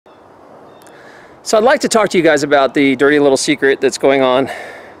So I'd like to talk to you guys about the dirty little secret that's going on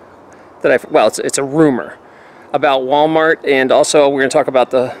well, it's a rumor about Walmart, and also we're going to talk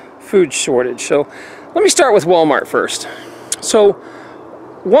about the food shortage. So let me start with Walmart first. So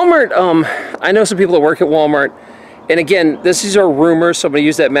Walmart, I know some people that work at Walmart, and again, this is a rumor, so I'm going to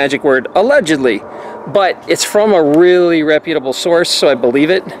use that magic word, allegedly, but it's from a really reputable source, so I believe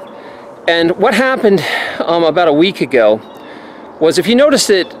it. And what happened about a week ago was, if you noticed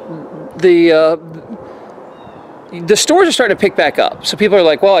it, the stores are starting to pick back up. So people are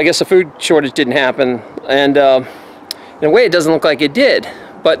like, well, I guess the food shortage didn't happen. And in a way, it doesn't look like it did.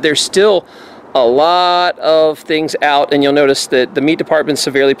 But there's still a lot of things out. And you'll notice that the meat department's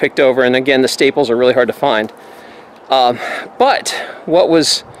severely picked over. And again, the staples are really hard to find. But what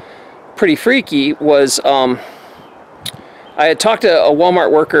was pretty freaky was I had talked to a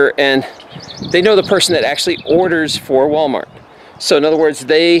Walmart worker, and they know the person that actually orders for Walmart. So in other words,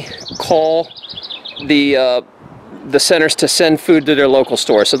 they call the centers to send food to their local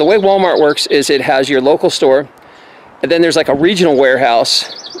store. So the way Walmart works is it has your local store, and then there's like a regional warehouse,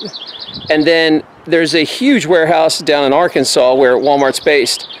 and then there's a huge warehouse down in Arkansas where Walmart's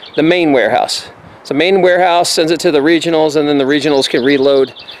based, the main warehouse. So main warehouse sends it to the regionals, and then the regionals can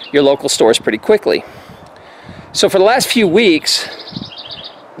reload your local stores pretty quickly. So for the last few weeks,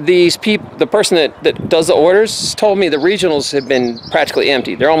 these people, the person that does the orders told me the regionals have been practically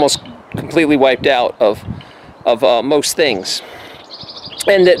empty. They're almost completely wiped out of most things,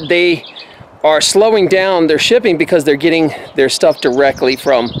 and that they are slowing down their shipping because they're getting their stuff directly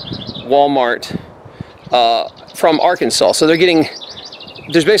from Walmart from Arkansas. So they're getting,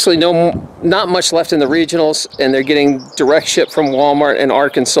 there's basically not much left in the regionals, and they're getting direct ship from Walmart in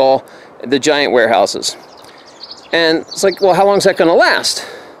Arkansas, the giant warehouses. And it's like, well, how long is that going to last?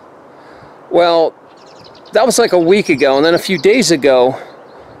 Well, that was like a week ago, and then a few days ago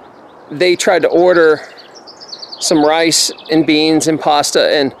they tried to order some rice and beans and pasta,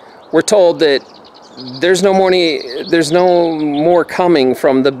 and we're told that there's no more coming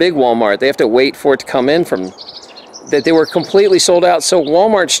from the big Walmart. They have to wait for it to come in from, that they were completely sold out. So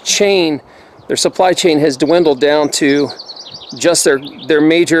Walmart's chain, their supply chain, has dwindled down to just their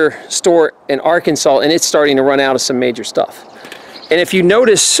major store in Arkansas, and it's starting to run out of some major stuff. And if you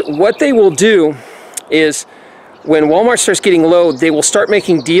notice, what they will do is, when Walmart starts getting low, they will start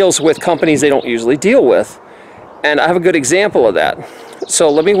making deals with companies they don't usually deal with. And I have a good example of that. So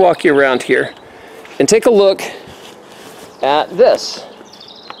let me walk you around here and take a look at this.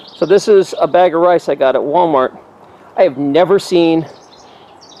 So this is a bag of rice I got at Walmart. I have never seen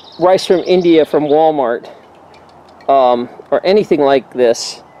rice from India from Walmart or anything like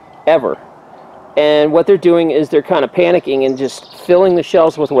this ever. And what they're doing is they're kind of panicking and just filling the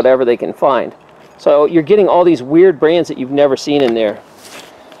shelves with whatever they can find. So you're getting all these weird brands that you've never seen in there.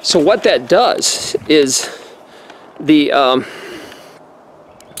 So what that does is they're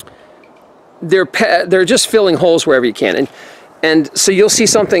just filling holes wherever you can. And so you'll see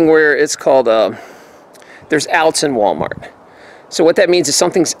something where it's called, there's outs in Walmart. So what that means is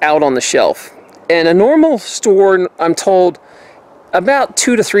something's out on the shelf. And a normal store, I'm told, about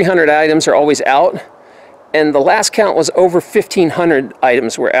 200 to 300 items are always out. And the last count was over 1,500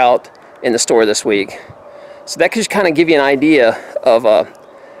 items were out in the store this week. So that could just kind of give you an idea of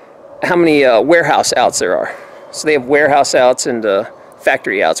how many warehouse outs there are. So they have warehouse outs and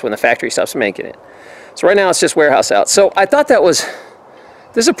factory outs when the factory stops making it. So right now it's just warehouse outs. So I thought this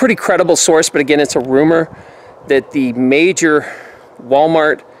is a pretty credible source, but again, it's a rumor that the major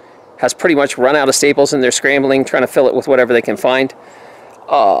Walmart has pretty much run out of staples, and they're scrambling, trying to fill it with whatever they can find.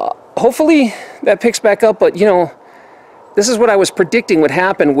 Hopefully that picks back up, but you know, this is what I was predicting would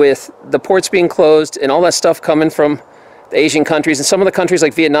happen with the ports being closed and all that stuff coming from the Asian countries, and some of the countries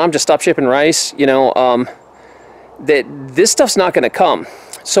like Vietnam just stopped shipping rice, you know, that this stuff's not going to come.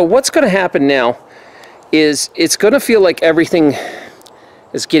 So what's going to happen now is it's going to feel like everything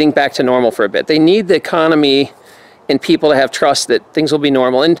is getting back to normal for a bit. They need the economy and people to have trust that things will be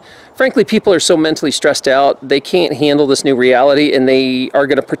normal. And frankly, people are so mentally stressed out, they can't handle this new reality, and they are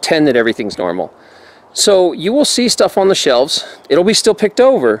going to pretend that everything's normal. So you will see stuff on the shelves. It'll be still picked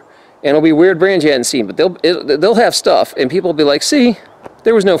over, and it'll be weird brands you hadn't seen, but they'll have stuff, and people will be like, see,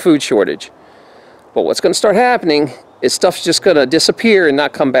 there was no food shortage. But what's going to start happening is stuff's just going to disappear and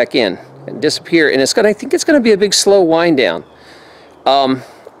not come back in, and disappear, and I think it's going to be a big slow wind down. I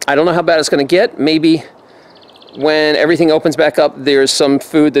don't know how bad it's going to get. Maybe when everything opens back up, there's some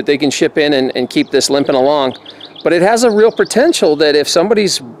food that they can ship in and keep this limping along. But it has a real potential that if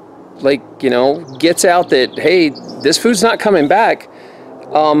somebody's, like, you know, gets out that, hey, this food's not coming back,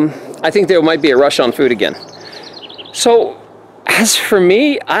 I think there might be a rush on food again. So As for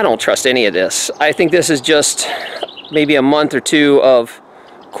me, I don't trust any of this. I think this is just maybe a month or two of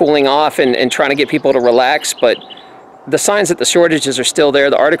cooling off and trying to get people to relax, but the signs that the shortages are still there.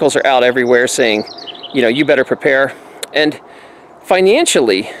 The articles are out everywhere saying, you know, you better prepare. And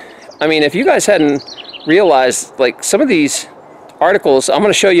financially, I mean, if you guys hadn't realized, like, some of these articles, I'm going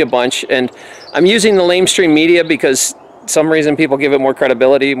to show you a bunch, and I'm using the lamestream media because some reason people give it more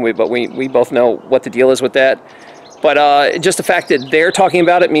credibility, but we both know what the deal is with that. But just the fact that they're talking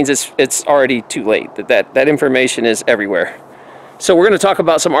about it means it's already too late. That information is everywhere. So we're going to talk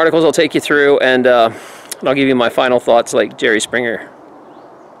about some articles I'll take you through, and I'll give you my final thoughts like Jerry Springer.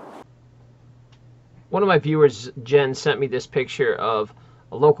 One of my viewers, Jen, sent me this picture of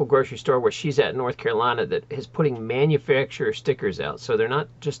a local grocery store where she's at in North Carolina that is putting manufacturer stickers out. So they're not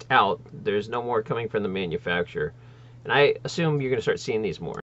just out, there's no more coming from the manufacturer. And I assume you're going to start seeing these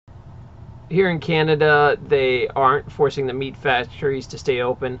more. Here in Canada, they aren't forcing the meat factories to stay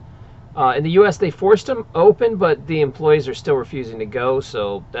open. In the US, they forced them open, but the employees are still refusing to go,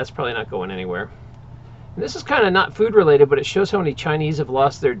 so that's probably not going anywhere. And this is kind of not food related, but it shows how many Chinese have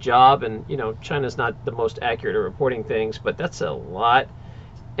lost their job. And, you know, China's not the most accurate at reporting things, but that's a lot.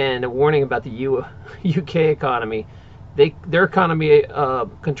 And a warning about the UK economy. Their economy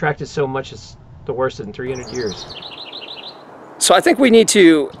contracted so much, it's the worst in 300 years. So I think we need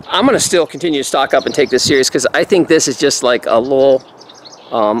to, I'm going to still continue to stock up and take this serious, because I think this is just like a little,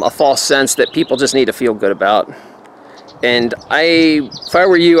 a false sense that people just need to feel good about. And if I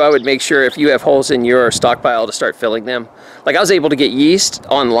were you, I would make sure if you have holes in your stockpile to start filling them. Like, I was able to get yeast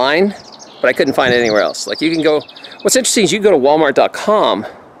online, but I couldn't find it anywhere else. Like, you can go, what's interesting is you can go to walmart.com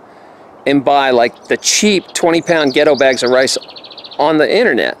and buy like the cheap 20-pound ghetto bags of rice on the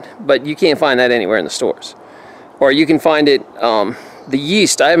internet, but you can't find that anywhere in the stores. Or you can find it, the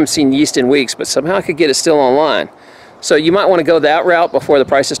yeast, I haven't seen yeast in weeks, but somehow I could get it still online. So you might want to go that route before the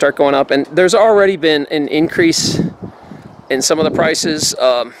prices start going up. And there's already been an increase in some of the prices.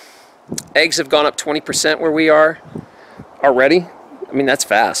 Eggs have gone up 20% where we are already. I mean, that's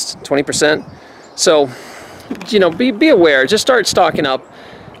fast, 20%. So, you know, be aware, just start stocking up.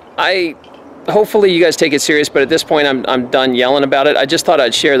 Hopefully you guys take it serious, but at this point I'm done yelling about it. I just thought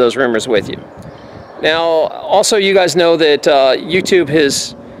I'd share those rumors with you. Now, also, you guys know that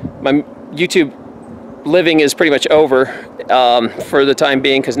my YouTube living is pretty much over for the time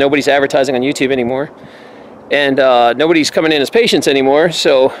being, because nobody's advertising on YouTube anymore. And nobody's coming in as patients anymore.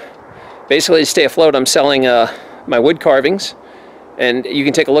 So basically, to stay afloat, I'm selling my wood carvings. And you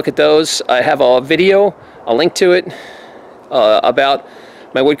can take a look at those. I have a video, a link to it, about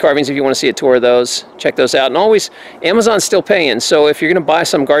my wood carvings. If you want to see a tour of those, check those out. And always, Amazon's still paying. So if you're going to buy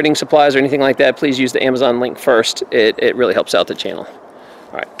some gardening supplies or anything like that, please use the Amazon link first. It really helps out the channel.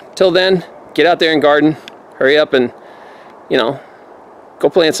 All right. Till then, get out there and garden. Hurry up and, you know, go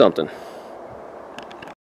plant something.